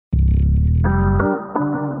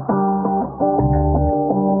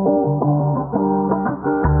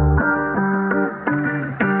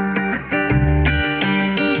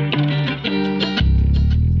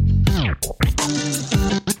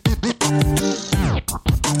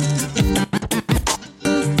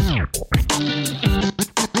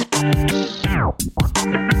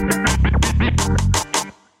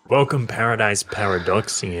Welcome, Paradise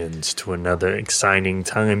Paradoxians, to another exciting,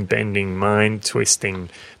 time-bending, mind-twisting,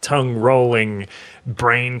 tongue-rolling,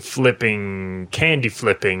 brain-flipping,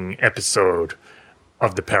 candy-flipping episode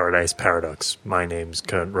of the Paradise Paradox. My name's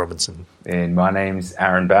Kurt Robinson. And my name's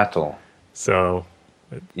Aaron Battle. So,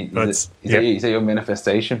 is that your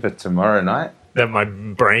manifestation for tomorrow night? That my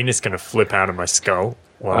brain is going to flip out of my skull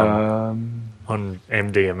while on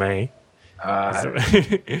MDMA.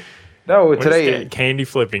 No, today candy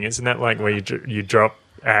flipping. Isn't that like where you drop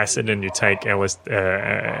acid and you take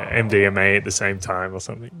MDMA at the same time or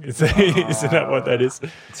something? Isn't that what that is? It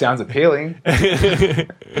sounds appealing.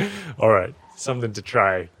 All right, something to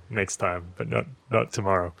try next time, but not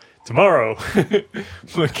tomorrow. Tomorrow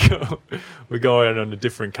we're going on a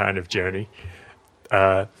different kind of journey.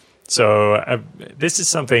 So this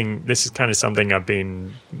is kind of something I've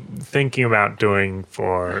been thinking about doing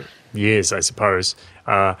for years, I suppose.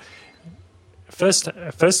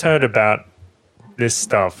 First heard about this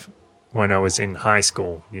stuff when I was in high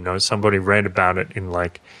school. You know, somebody read about it in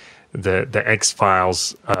like the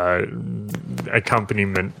X-Files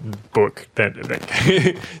accompaniment book that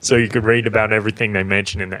so you could read about everything they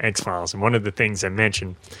mention in the X-Files. And one of the things they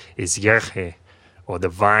mention is Yerje, or the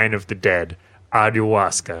vine of the dead,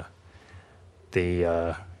 Ayahuasca.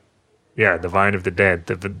 The vine of the dead,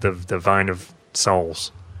 the vine of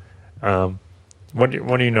souls. What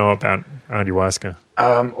do you know about ayahuasca?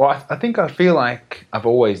 Well, I feel like I've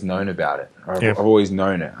always known about it. I've always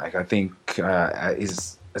known it. Like I think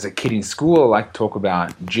as a kid in school, I like to talk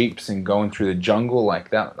about jeeps and going through the jungle like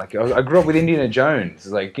that. Like I grew up with Indiana Jones.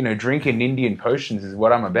 Like, you know, drinking Indian potions is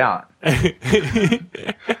what I'm about. I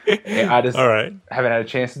just haven't had a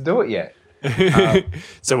chance to do it yet.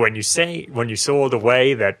 So when you saw the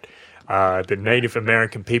way that the Native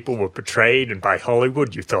American people were portrayed and by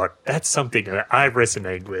Hollywood, you thought, that's something that I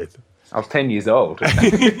resonate with. I was 10 years old.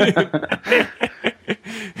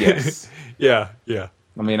 Yes. Yeah.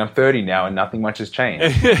 I mean, I'm 30 now and nothing much has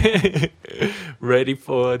changed. Ready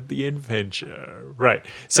for the adventure. Right.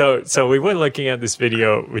 So we were looking at this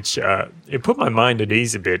video, which it put my mind at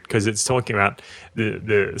ease a bit because it's talking about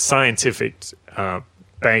the scientific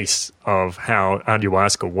base of how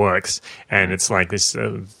ayahuasca works, and it's like this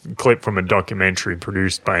clip from a documentary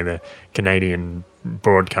produced by the Canadian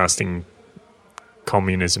Broadcasting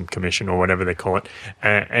Communism Commission or whatever they call it,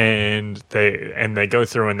 and they go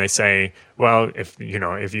through and they say, well, if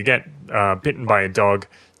you get bitten by a dog,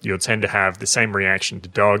 you'll tend to have the same reaction to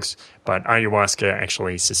dogs, but ayahuasca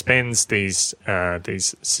actually suspends these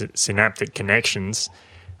synaptic connections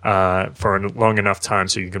for a long enough time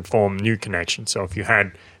so you can form new connections. So if you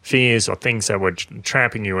had fears or things that were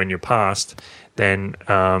trapping you in your past, then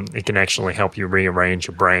it can actually help you rearrange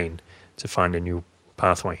your brain to find a new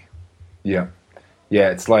pathway. Yeah,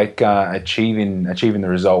 it's like achieving the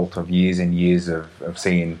result of years and years of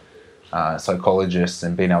seeing psychologists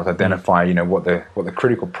and being able to identify, what the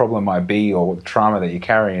critical problem might be or what the trauma that you're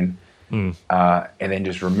carrying, and then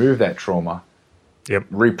just remove that trauma. Yep.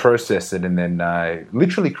 Reprocess it and then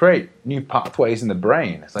literally create new pathways in the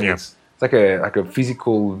brain. It's like it's like a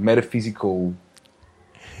physical, metaphysical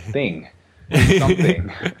thing.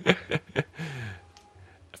 Something.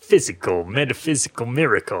 Physical, metaphysical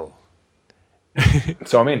miracle.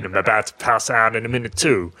 So I'm about to pass out in a minute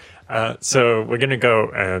too. So we're gonna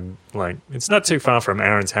go it's not too far from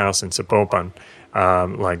Aaron's house in Zapopan.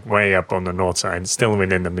 Like way up on the north side, still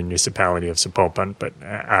within the municipality of Zapopan, but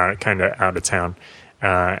kind of out of town.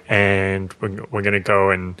 And we're going to go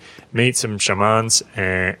and meet some shamans,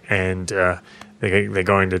 and they're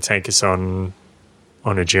going to take us on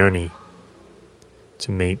a journey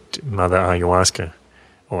to meet Mother Ayahuasca.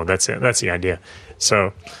 Oh, that's it. That's the idea.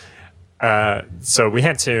 So we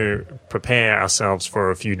had to prepare ourselves for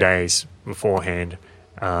a few days beforehand,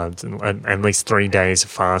 at least 3 days of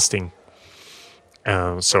fasting.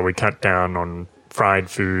 So we cut down on fried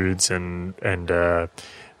foods and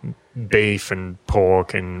beef and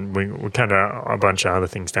pork, and we cut a bunch of other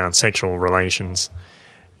things down, sexual relations.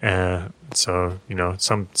 So,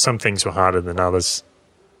 some things were harder than others.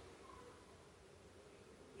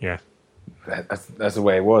 Yeah. That's the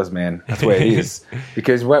way it was, man. That's the way it is.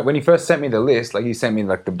 Because when you first sent me the list, like you sent me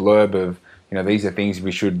like the blurb of, these are things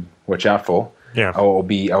we should watch out for. Yeah. Or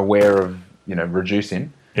be aware of,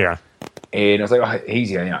 reducing. Yeah. And I was like,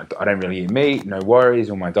 easy. I don't really eat meat, no worries.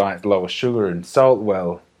 All my diet's lower sugar and salt.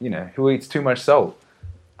 Well, who eats too much salt?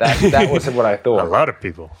 That was what I thought. A lot of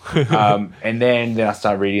people. And then I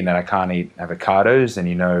started reading that I can't eat avocados, and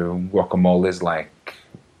guacamole is like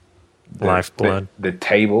lifeblood. The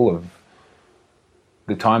table of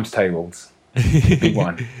the times tables, big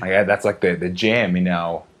one. Like that's like the jam in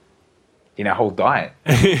our in our whole diet.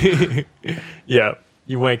 Yeah.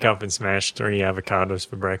 You wake up and smash 3 avocados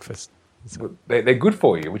for breakfast. They're good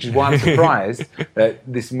for you, which is why I'm surprised that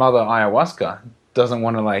this mother ayahuasca doesn't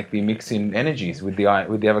want to like be mixing energies with the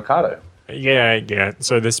avocado. Yeah.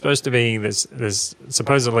 So there's supposed to be there's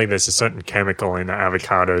supposedly there's a certain chemical in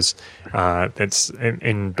avocados that's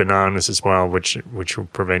in bananas as well, which will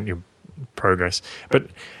prevent your progress. But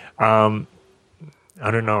I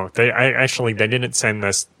don't know. They didn't send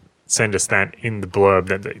us that in the blurb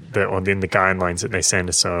or in the guidelines that they send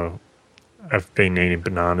us. So I've been eating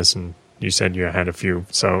bananas, and you said you had a few.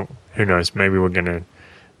 So who knows? Maybe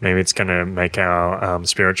it's gonna make our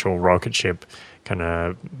spiritual rocket ship kind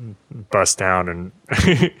of bust out and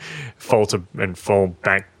falter and fall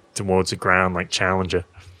back towards the ground like Challenger.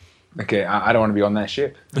 Okay, I don't want to be on that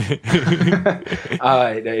ship. It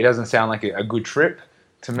doesn't sound like a good trip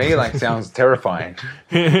to me. Like, sounds terrifying.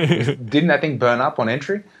 Didn't that thing burn up on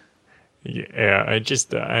entry? Yeah, I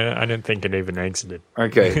don't think it even exited.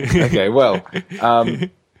 Okay. Well,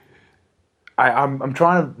 I'm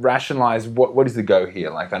trying to rationalize what is the go here.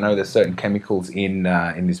 Like, I know there's certain chemicals in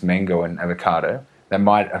this mango and avocado that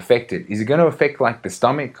might affect it. Is it going to affect like the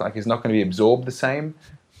stomach? Like, it's not going to be absorbed the same,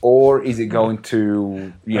 or is it going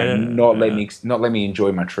to not let me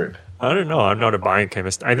enjoy my trip? I don't know. I'm not a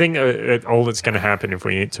biochemist. I think all that's going to happen if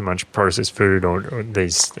we eat too much processed food or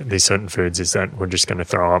these certain foods is that we're just going to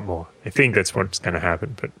throw up more. I think that's what's going to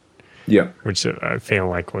happen. But yeah, which I feel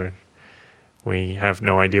like we have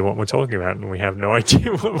no idea what we're talking about, and we have no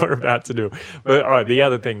idea what we're about to do. But the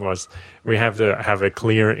other thing was we have to have a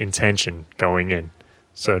clear intention going in.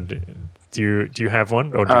 So do you have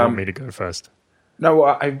one, or do you want me to go first? No,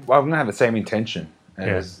 I'm going to have the same intention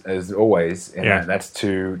as always, and that's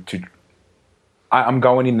to I'm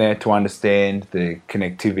going in there to understand the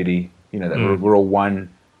connectivity. You know, that we're all one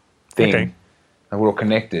thing, and we're all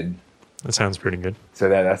connected. That sounds pretty good. So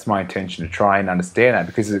that's my intention, to try and understand that,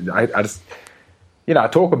 because I just, I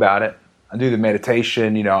talk about it. I do the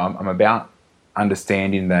meditation. I'm about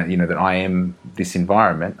understanding that, that I am this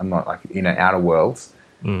environment. I'm not like outer worlds,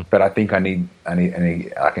 but I think I need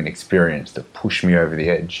like an experience to push me over the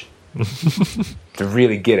edge to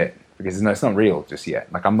really get it, because it's not real just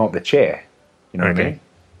yet. Like, I'm not the chair. You know what I mean?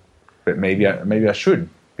 But maybe I should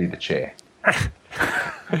be the chair.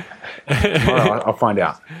 I'll find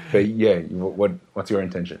out. But yeah, what's your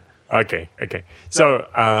intention? Okay. So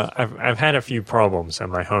I've had a few problems at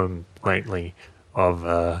my home lately of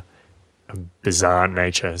a bizarre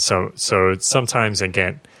nature. So sometimes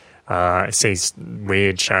I see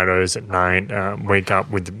weird shadows at night. Wake up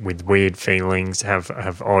with weird feelings.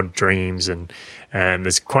 Have odd dreams, and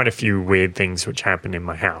there's quite a few weird things which happen in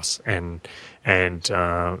my house, and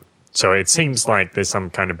so it seems like there's some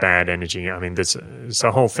kind of bad energy. I mean, there's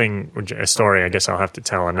a whole thing, a story I guess I'll have to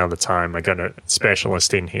tell another time. I got a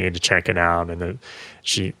specialist in here to check it out, and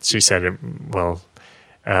she said,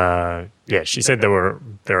 she said there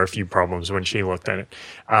are a few problems when she looked at it.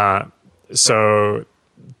 So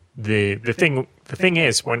the thing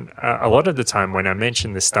is, when a lot of the time when I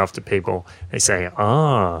mention this stuff to people, they say,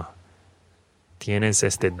 tienes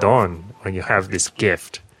este don, or you have this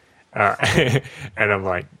gift. And I'm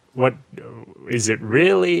like, what is it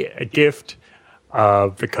really a gift?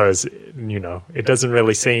 Because it doesn't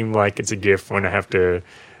really seem like it's a gift when I have to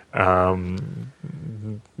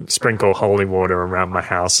sprinkle holy water around my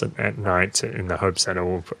house at night in the hopes that it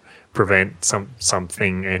will prevent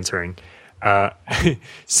something entering.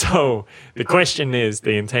 So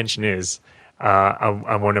the intention is,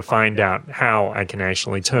 I want to find out how I can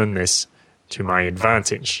actually turn this to my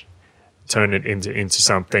advantage, turn it into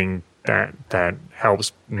something that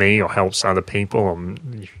helps me or helps other people, or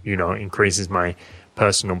increases my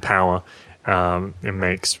personal power, and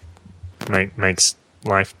makes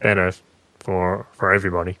life better for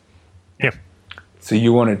everybody. Yeah. So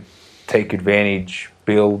you want to take advantage,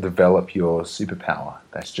 develop your superpower.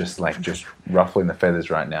 That's just ruffling the feathers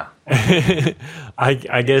right now.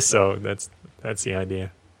 I guess so. That's the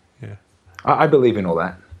idea. Yeah. I believe in all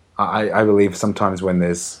that. I believe sometimes when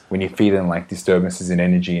you're feeling like disturbances in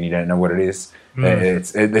energy and you don't know what it is,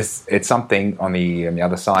 it's something on the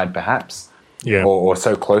other side perhaps, or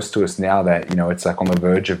so close to us now that it's like on the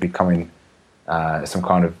verge of becoming some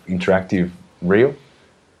kind of interactive real.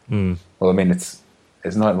 Well, I mean, it's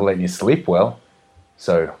not letting you sleep well,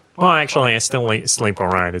 so. Well, actually, I still sleep all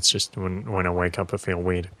right. It's just when I wake up, I feel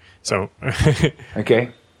weird. So.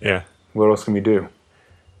 Okay. Yeah. What else can we do?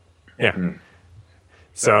 Yeah.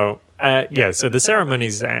 So, so the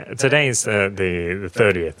ceremony's today is the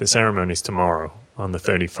 30th. The ceremony's tomorrow on the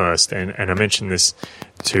 31st. And I mentioned this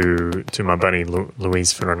to my buddy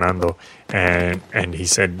Luis Fernando, and he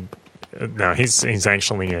said, no, he's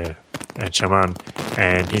actually a shaman,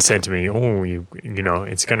 and he said to me, "Oh, you know,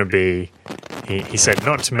 it's going to be." He said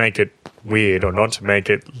not to make it weird or not to make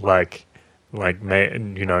it like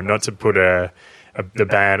you know, not to put the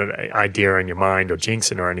bad idea in your mind or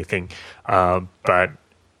jinx it or anything, but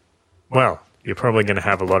well, you're probably going to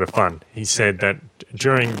have a lot of fun. He said that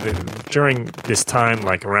during this time,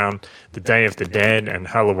 like around the Day of the Dead and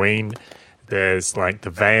Halloween, there's like the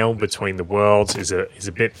veil between the worlds is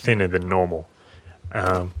a bit thinner than normal.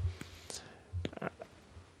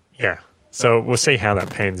 Yeah. So we'll see how that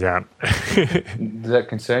pans out. Does that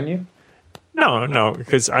concern you? No,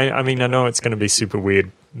 because I mean I know it's going to be super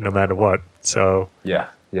weird no matter what. So yeah,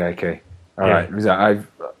 okay, all right.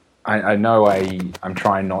 I know I'm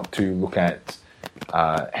trying not to look at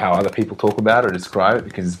how other people talk about it or describe it,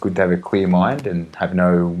 because it's good to have a clear mind and have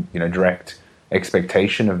no direct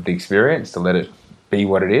expectation of the experience, to let it be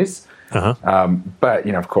what it is. But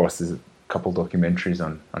of course, there's a couple documentaries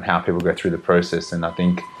on how people go through the process, and I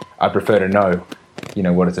think I prefer to know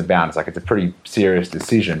what it's about. It's like it's a pretty serious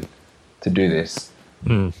decision to do this. I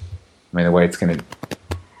mean, the way it's going to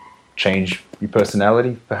change your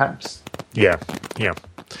personality, perhaps. Yeah.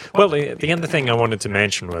 Well, the other thing I wanted to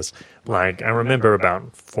mention was, like, I remember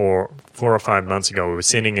about 4 or 5 months ago, we were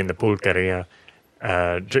sitting in the pulqueria,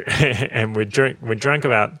 and we drank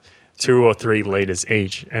about 2 or 3 liters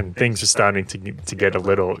each, and things were starting to get a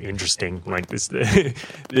little interesting. Like this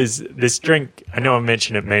drink, I know I've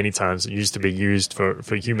mentioned it many times. It used to be used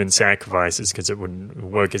for human sacrifices because it would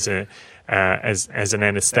work as an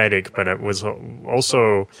anesthetic, but it was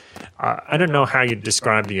also I don't know how you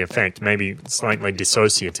describe the effect. Maybe slightly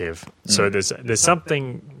dissociative. So there's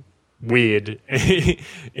something weird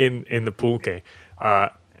in the pulque.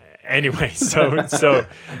 Anyway, so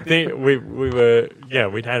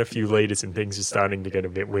we'd had a few liters and things were starting to get a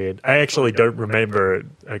bit weird. I actually don't remember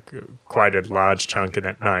quite a large chunk of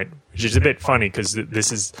that night, which is a bit funny because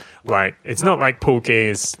this is like, it's not like pulque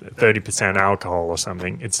is 30% alcohol or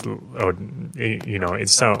something. It's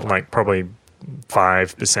so like probably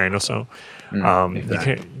 5% or so.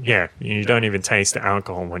 You don't even taste the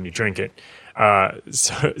alcohol when you drink it.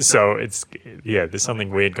 So it's there's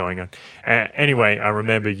something weird going on. Anyway, I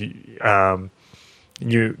remember you asked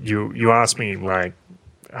me like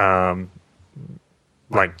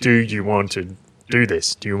do you want to do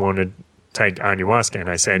this? Do you want to take ayahuasca? And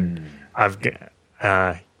I said I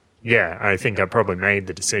think I probably made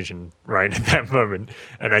the decision right at that moment.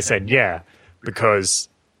 And I said because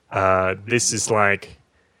this is like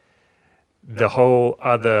the whole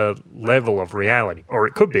other level of reality, or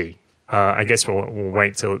it could be. I guess we'll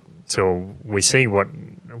wait till we see what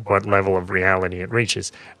level of reality it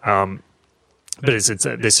reaches. But it's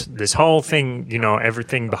this whole thing,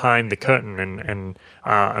 everything behind the curtain, and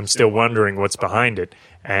I'm still wondering what's behind it.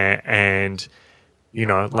 And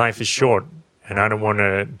life is short, and I don't want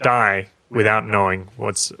to die without knowing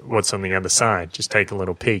what's on the other side. Just take a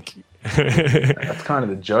little peek. That's kind of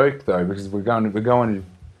the joke, though, because we're going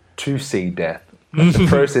to see death. Like, the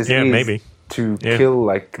process is maybe. To kill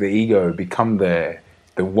like the ego, become the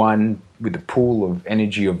one with the pool of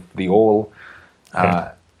energy of the all.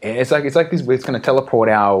 It's like this. It's going to teleport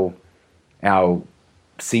our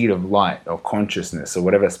seed of light or consciousness or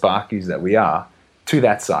whatever spark is that we are to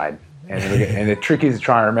that side. And the trick is to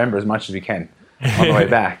try and remember as much as we can on the way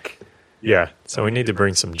back. Yeah. So we need to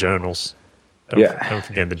bring some journals. Don't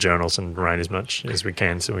forget the journals and write as much as we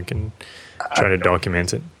can so we can try to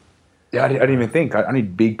document it. Yeah, I didn't even think. I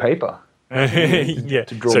need big paper. To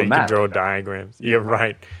draw a map. You can draw diagrams. Yeah,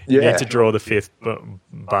 right. You need to draw the 5th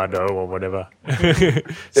Bardo or whatever,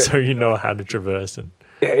 so you know how to traverse it.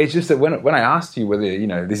 Yeah, it's just that when I asked you whether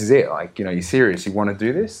this is it, like you're serious, you want to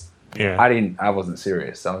do this. Yeah, I wasn't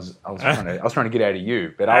serious. I was trying to get out of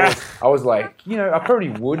you, but I was like, I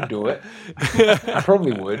probably would do it. I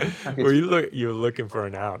probably would. Well, you were looking for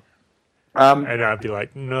an out, and I'd be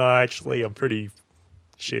like, no, actually, I'm pretty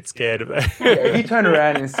shit scared of it. If you turn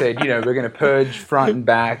around and said, we're going to purge front and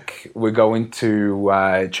back, we're going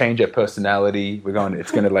to change our personality,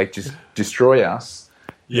 it's going to like just destroy us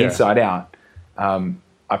inside out,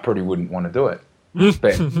 I probably wouldn't want to do it.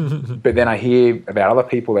 But then I hear about other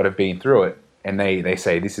people that have been through it, and they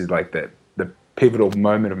say this is like the pivotal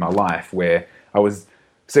moment of my life where I was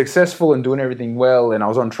successful and doing everything well and I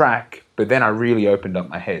was on track, but then I really opened up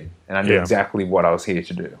my head and I knew exactly what I was here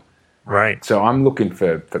to do. Right. So I'm looking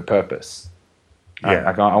for purpose.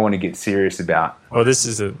 Yeah. I want to get serious about. Well, this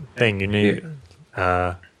is a thing you need.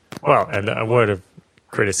 And a word of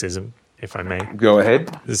criticism, if I may. Go ahead.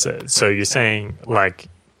 So you're saying, like,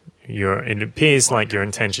 it appears like your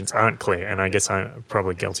intentions aren't clear, and I guess I'm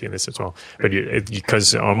probably guilty of this as well. But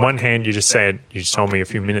because on one hand you just told me a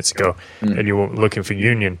few minutes ago that you were looking for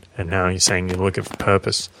union, and now you're saying you're looking for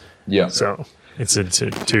purpose. Yeah. So it's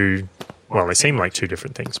two. Well, they seem like two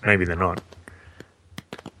different things. Maybe they're not.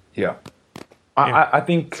 Yeah. I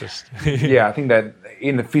think. Yeah, I think that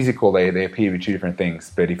in the physical they appear to be two different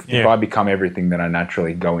things. But if I become everything, then I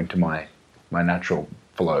naturally go into my natural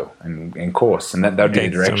flow and course, and that would be the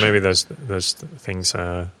direction. So maybe those things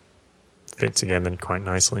fit together quite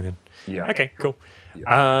nicely then. Yeah. Okay. Cool.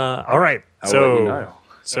 Yeah. All right. So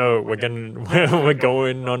we're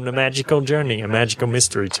going on a magical journey, a magical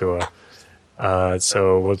mystery tour.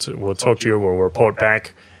 So we'll talk to you. We'll report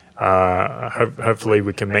back. Hopefully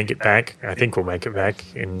we can make it back. I think we'll make it back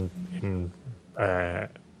in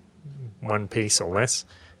one piece or less.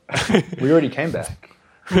 We already came back.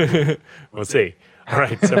 We'll see. All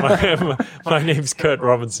right. So my name's Kurt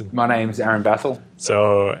Robinson. My name's Aaron Bathel.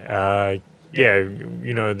 So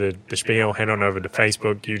you know the spiel. Head on over to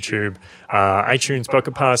Facebook, YouTube, iTunes,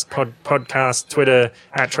 Pocket Pass, podcast, Twitter,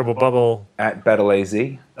 @TroubleBubble,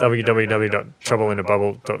 @BattleAZ,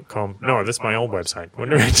 www.troubleinabubble.com. No, that's my old website.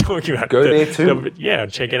 What are we talking about? Go there too. Yeah,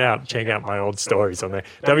 check it out. Check out my old stories on there.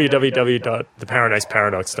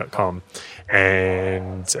 www.theparadiseparadox.com.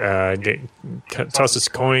 And toss us a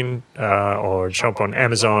coin or shop on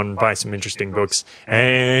Amazon, buy some interesting books,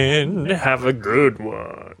 and have a good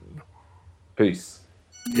one. Peace.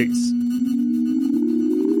 Peace.